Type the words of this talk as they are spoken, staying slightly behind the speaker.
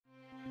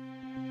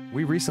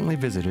We recently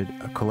visited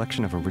a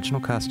collection of original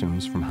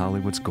costumes from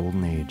Hollywood's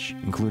golden age,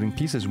 including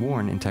pieces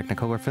worn in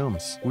Technicolor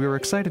films. We were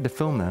excited to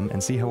film them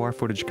and see how our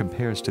footage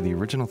compares to the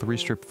original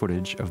 3-strip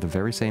footage of the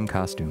very same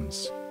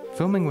costumes.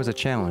 Filming was a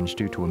challenge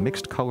due to a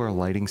mixed color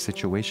lighting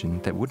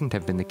situation that wouldn't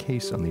have been the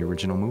case on the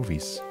original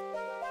movies.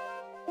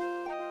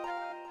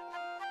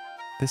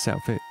 This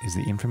outfit is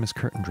the infamous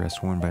curtain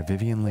dress worn by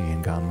Vivien Leigh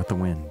in Gone with the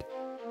Wind.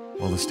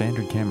 While the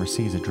standard camera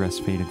sees a dress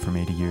faded from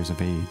 80 years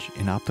of age,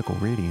 in Optical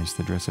Radiance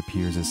the dress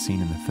appears as seen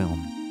in the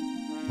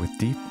film, with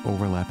deep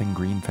overlapping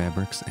green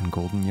fabrics and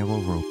golden yellow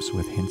ropes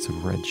with hints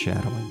of red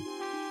shadowing.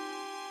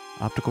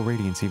 Optical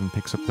Radiance even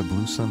picks up the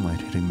blue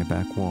sunlight hitting the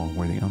back wall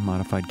where the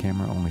unmodified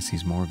camera only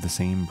sees more of the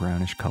same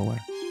brownish color.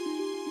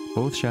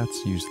 Both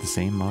shots use the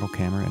same model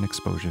camera and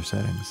exposure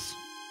settings.